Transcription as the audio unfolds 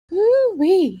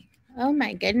wee. Oh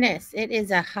my goodness. It is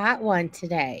a hot one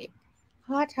today.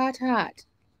 Hot, hot, hot.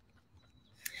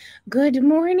 Good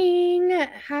morning.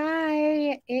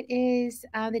 Hi. It is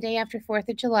the day after 4th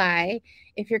of July.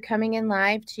 If you're coming in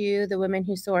live to the Women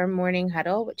Who Soar morning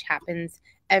huddle, which happens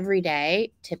every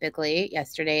day, typically,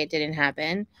 yesterday it didn't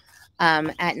happen,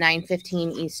 at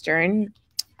 9:15 Eastern,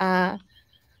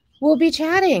 we'll be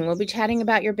chatting. We'll be chatting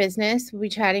about your business. We'll be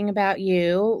chatting about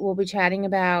you. We'll be chatting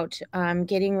about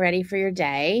getting ready for your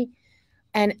day.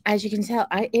 And as you can tell,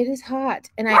 it is hot.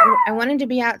 And I wanted to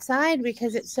be outside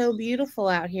because it's so beautiful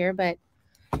out here. But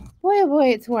boy, oh boy,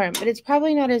 it's warm. But it's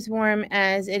probably not as warm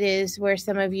as it is where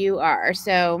some of you are.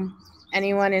 So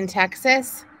anyone in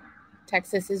Texas?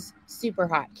 Texas is super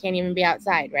hot. Can't even be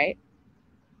outside, right?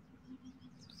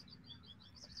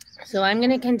 So I'm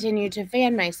going to continue to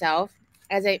fan myself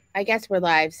as I guess we're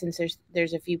live since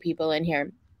there's a few people in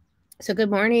here. So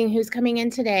good morning. Who's coming in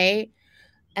today?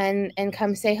 And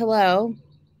come say hello.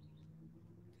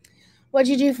 What'd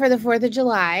you do for the 4th of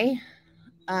July?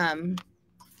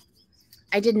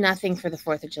 I did nothing for the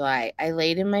 4th of July. I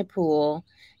laid in my pool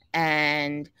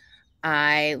and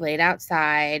I laid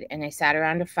outside and I sat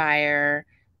around a fire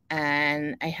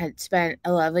and I had spent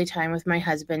a lovely time with my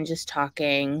husband just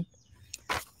talking.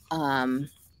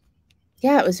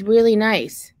 Yeah, it was really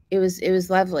nice. It was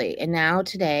lovely. And now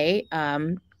today,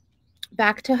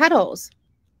 back to huddles.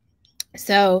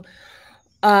 So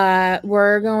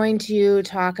we're going to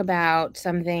talk about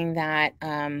something that,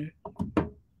 or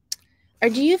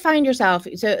do you find yourself,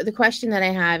 so the question that I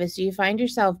have is, do you find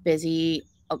yourself busy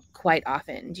quite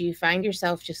often? Do you find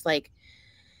yourself just like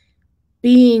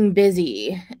being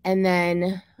busy and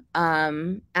then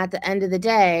at the end of the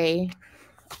day,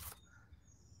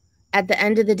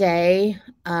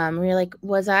 you're like,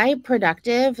 was I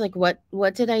productive? Like what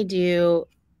did I do?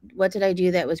 What did I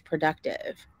do that was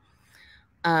productive?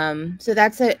 So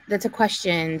that's a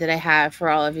question that I have for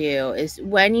all of you is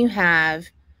when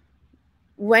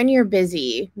you're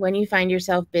busy, when you find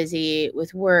yourself busy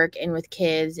with work and with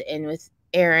kids and with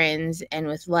errands and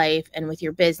with life and with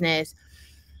your business,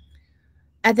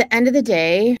 at the end of the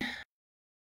day,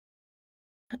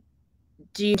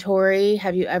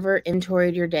 have you ever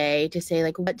inventoried your day to say,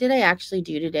 like, what did I actually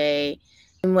do today?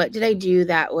 And what did I do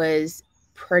that was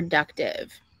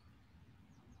productive?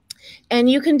 And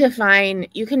you can define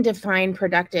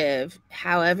productive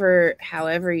however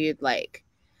you'd like.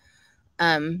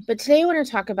 But today I want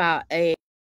to talk about a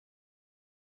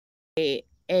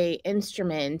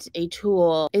instrument, a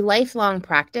tool, a lifelong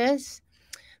practice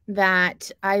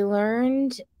that I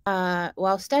learned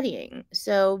while studying.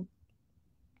 So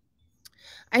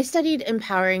I studied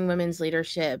empowering women's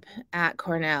leadership at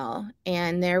Cornell,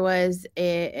 and there was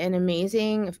an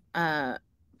amazing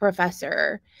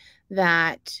professor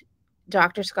that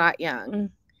Dr. Scott Young,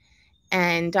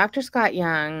 and Dr. Scott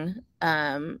Young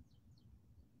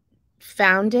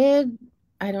founded,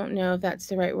 I don't know if that's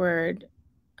the right word,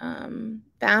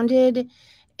 founded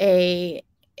a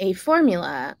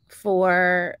formula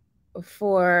for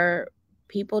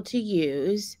people to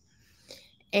use,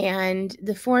 and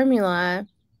the formula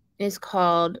is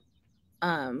called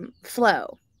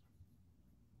flow.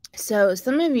 So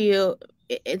some of you,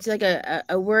 it's like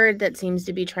a word that seems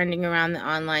to be trending around the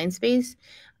online space,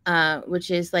 which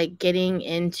is like getting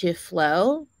into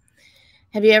flow.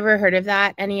 Have you ever heard of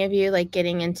that? Any of you, like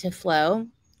getting into flow?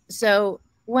 So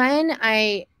when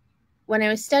I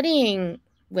was studying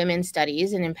women's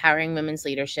studies and empowering women's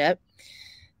leadership,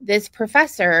 this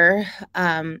professor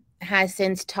has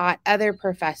since taught other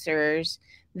professors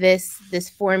this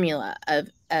formula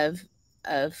of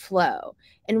flow.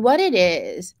 And what it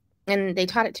is, and they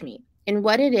taught it to me. And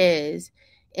what it is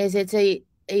it's a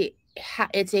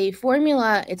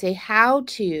formula, it's a how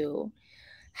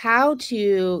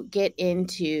to get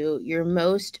into your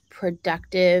most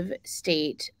productive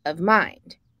state of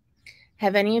mind.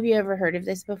 Have any of you ever heard of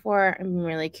this before? I'm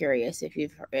really curious if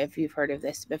you've heard of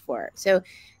this before. So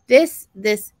this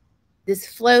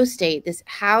flow state, this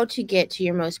how to get to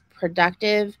your most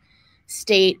productive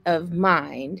state of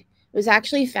mind, was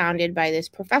actually founded by this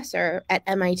professor at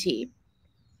MIT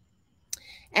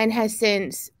and has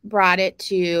since brought it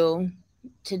to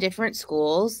different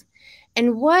schools.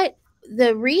 And what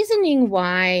the reasoning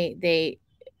why they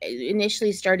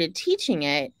initially started teaching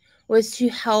it was to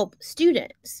help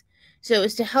students. So it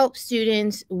was to help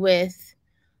students with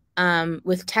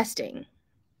testing.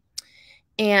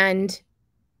 And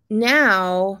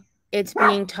now it's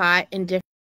being taught in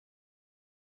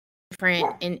different,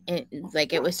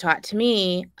 like it was taught to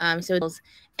me. So it's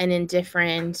and in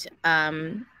different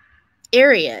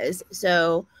areas.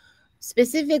 So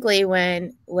specifically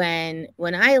when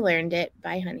I learned it,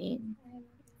 bye honey.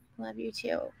 Love you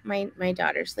too. My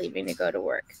daughter's leaving to go to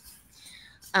work.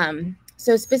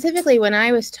 So specifically when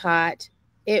I was taught,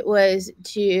 it was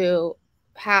to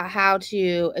how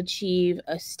to achieve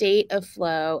a state of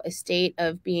flow, a state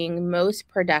of being most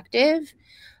productive,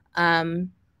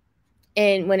 and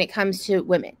when it comes to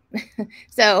women.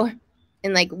 So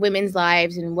in like women's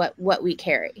lives and what we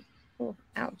carry. Oh,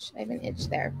 ouch, I have an itch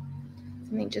there.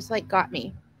 Something just like got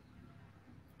me.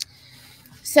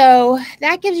 So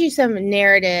that gives you some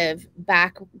narrative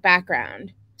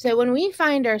background. So when we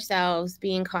find ourselves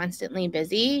being constantly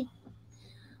busy,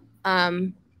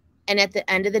 and at the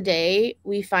end of the day,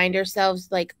 we find ourselves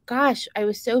like, gosh, I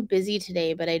was so busy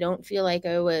today, but I don't feel like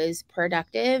I was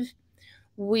productive.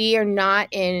 We are not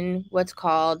in what's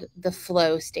called the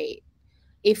flow state.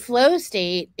 A flow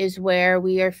state is where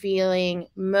we are feeling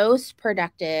most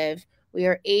productive. We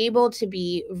are able to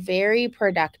be very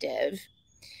productive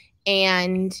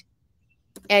and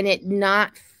it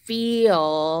not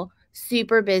feel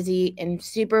super busy and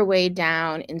super weighed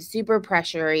down and super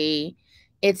pressury.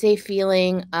 It's a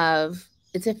feeling of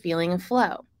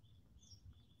flow.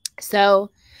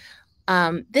 So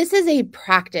this is a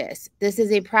practice. This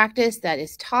is a practice that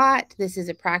is taught. This is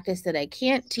a practice that I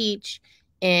can't teach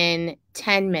in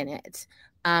 10 minutes.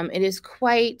 It is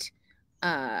quite,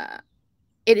 it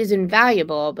is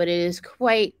invaluable, but it is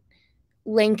quite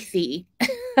lengthy.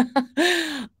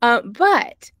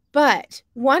 But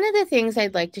one of the things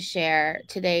I'd like to share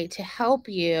today to help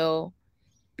you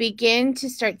begin to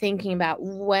start thinking about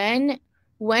when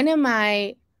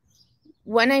I'm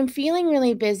feeling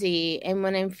really busy and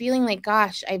when I'm feeling like,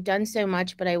 gosh, I've done so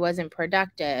much, but I wasn't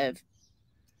productive.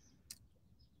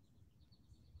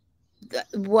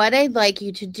 What I'd like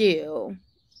you to do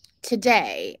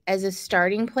today as a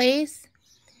starting place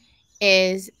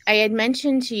is I had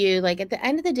mentioned to you, like at the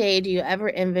end of the day, do you ever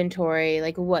inventory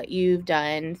like what you've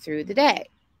done through the day?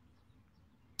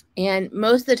 And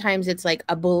most of the times it's like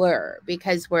a blur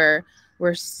because we're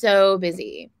so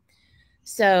busy.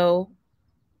 So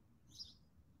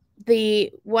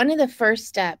one of the first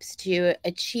steps to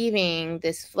achieving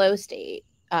this flow state,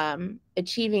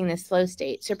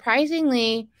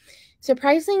 surprisingly,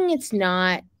 it's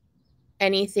not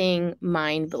anything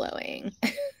mind-blowing.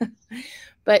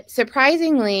 But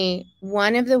surprisingly,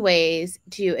 one of the ways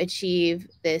to achieve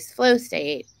this flow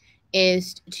state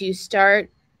is to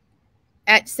start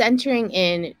at centering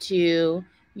into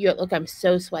your, look, I'm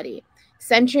so sweaty.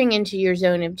 Centering into your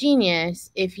zone of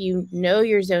genius. If you know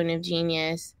your zone of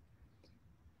genius,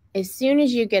 as soon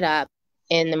as you get up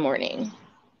in the morning.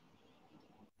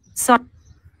 So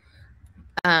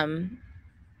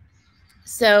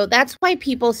that's why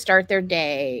people start their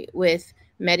day with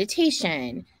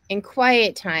meditation and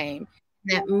quiet time.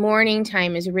 That morning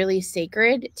time is really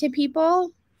sacred to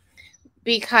people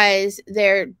because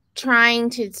they're trying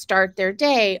to start their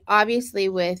day, obviously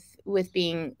with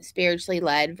being spiritually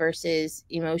led versus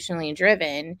emotionally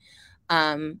driven,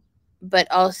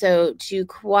 but also to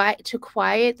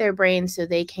quiet their brain so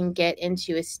they can get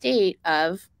into a state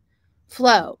of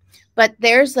flow. But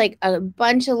there's like a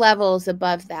bunch of levels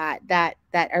above that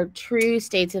are true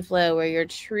states of flow where you're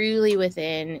truly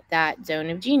within that zone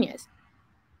of genius.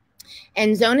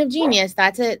 And zone of genius,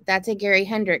 that's a Gary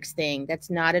Hendricks thing. That's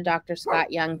not a Dr.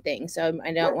 Scott Young thing. So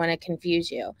I don't want to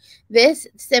confuse you. This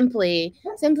simply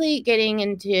getting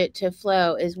into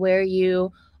flow is where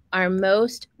you are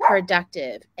most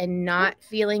productive and not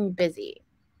feeling busy.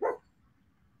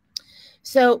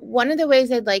 So one of the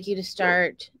ways I'd like you to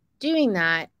start doing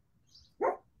that,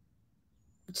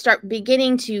 start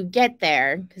beginning to get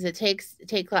there, because it takes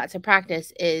lots of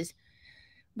practice, is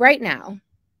right now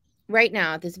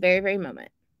at this very, very moment,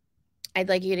 I'd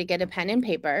like you to get a pen and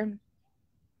paper,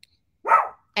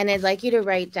 and I'd like you to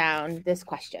write down this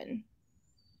question.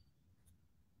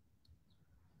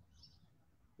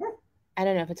 I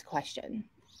don't know if it's a question.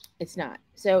 It's not.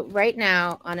 So right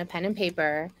now on a pen and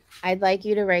paper, I'd like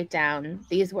you to write down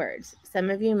these words. Some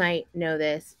of you might know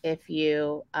this if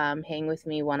you hang with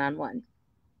me one-on-one.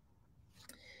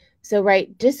 So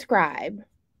write describe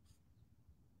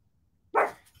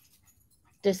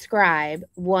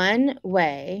one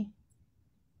way,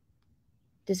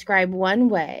 describe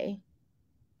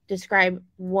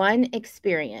one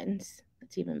experience.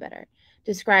 That's even better.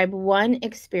 Describe one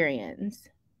experience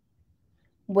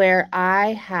where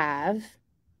I have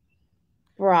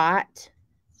brought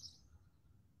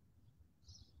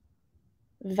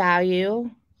value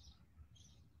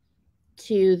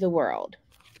to the world.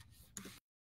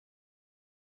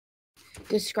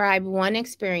 Describe one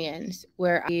experience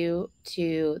where you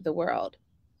to the world.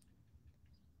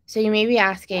 So you may be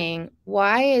asking,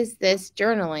 why is this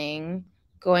journaling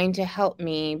going to help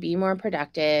me be more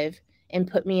productive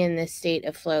and put me in this state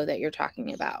of flow that you're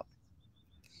talking about.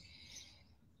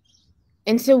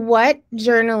 And so what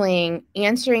journaling,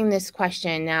 answering this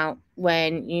question, now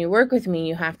when you work with me,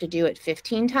 you have to do it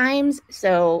 15 times.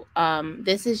 So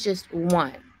this is just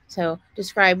one. So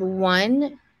describe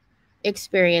one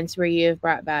experience where you have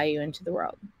brought value into the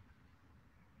world.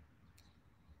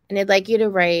 And I'd like you to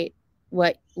write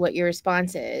what your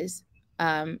response is.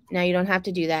 Now you don't have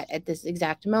to do that at this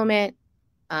exact moment,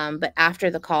 but after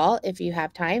the call, if you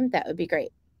have time, that would be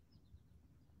great.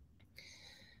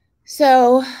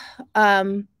 So,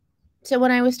 so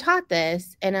when I was taught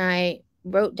this and I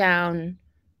wrote down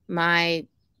my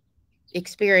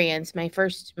experience, my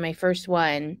first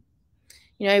one,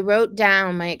 I wrote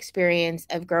down my experience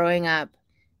of growing up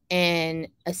in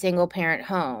a single parent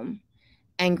home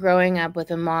and growing up with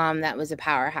a mom that was a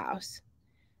powerhouse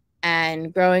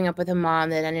and growing up with a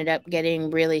mom that ended up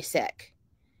getting really sick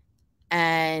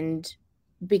and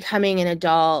becoming an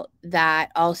adult that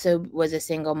also was a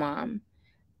single mom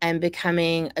and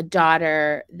becoming a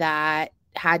daughter that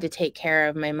had to take care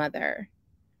of my mother,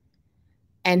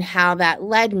 and how that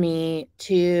led me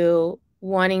to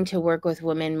wanting to work with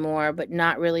women more, but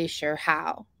not really sure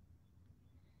how.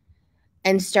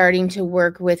 And starting to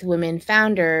work with women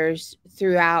founders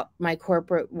throughout my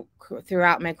corporate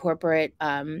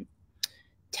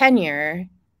tenure,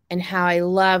 and how I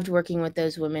loved working with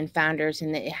those women founders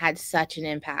and that it had such an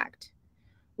impact,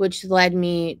 which led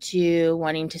me to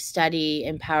wanting to study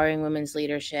empowering women's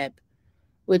leadership,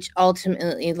 which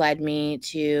ultimately led me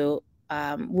to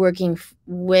working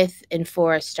with and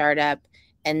for a startup,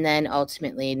 and then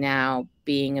ultimately now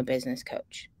being a business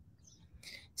coach.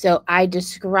 So I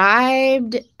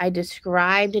described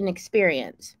an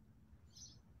experience,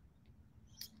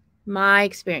 my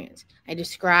experience. I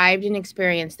described an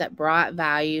experience that brought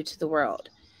value to the world.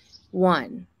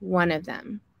 One of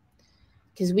them,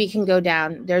 because we can go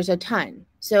down, there's a ton.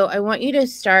 So I want you to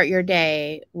start your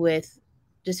day with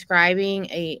describing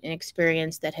an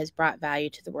experience that has brought value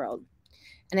to the world.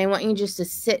 And I want you just to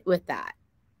sit with that.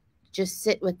 Just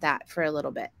sit with that for a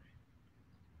little bit.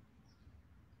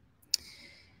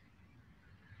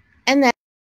 And then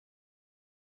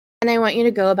I want you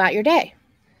to go about your day.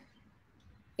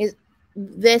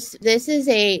 This is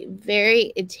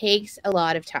it takes a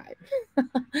lot of time.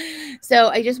 So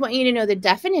I just want you to know the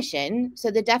definition.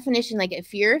 So the definition, like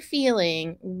if you're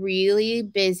feeling really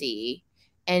busy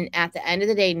and at the end of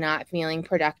the day not feeling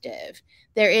productive,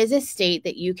 there is a state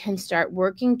that you can start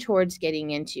working towards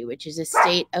getting into, which is a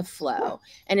state of flow.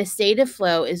 And a state of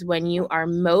flow is when you are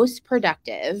most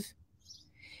productive,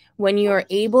 when you are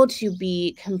able to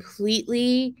be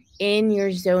completely in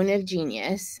your zone of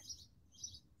genius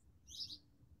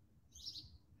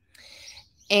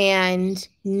and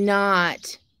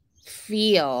not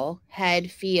feel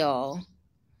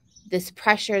this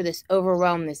pressure, this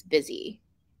overwhelm, this busy.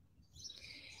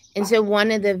 And so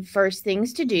one of the first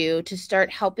things to do to start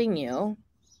helping you,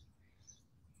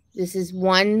 this is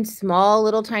one small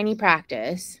little tiny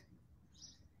practice,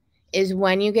 is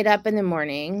when you get up in the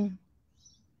morning,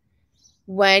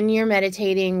 when you're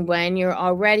meditating, when you're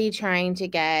already trying to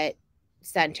get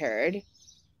centered,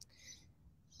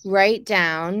 write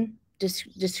down,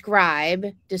 describe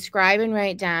and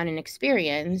write down an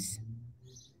experience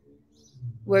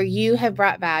where you have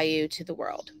brought value to the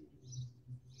world,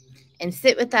 and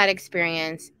sit with that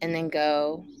experience and then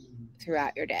go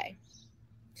throughout your day.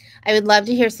 I would love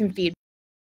to hear some feedback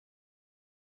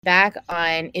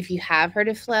on if you have heard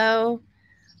of flow.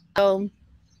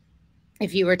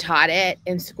 If you were taught it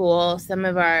in school, some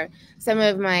of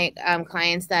my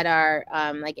clients that are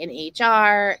like in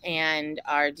HR and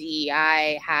our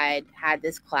DEI had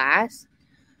this class,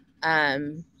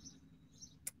 and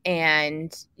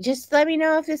just let me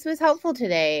know if this was helpful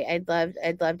today.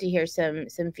 I'd love to hear some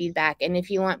feedback, and if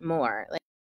you want more,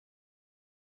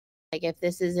 like if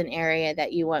this is an area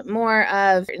that you want more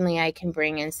of, certainly I can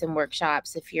bring in some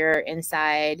workshops if you're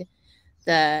inside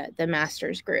the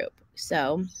master's group.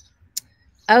 So.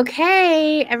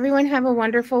 Okay, everyone have a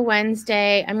wonderful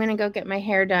Wednesday. I'm going to go get my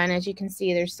hair done. As you can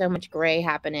see, there's so much gray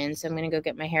happening, so I'm going to go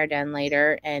get my hair done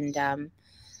later. And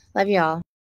love y'all.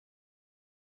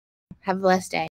 Have a blessed day.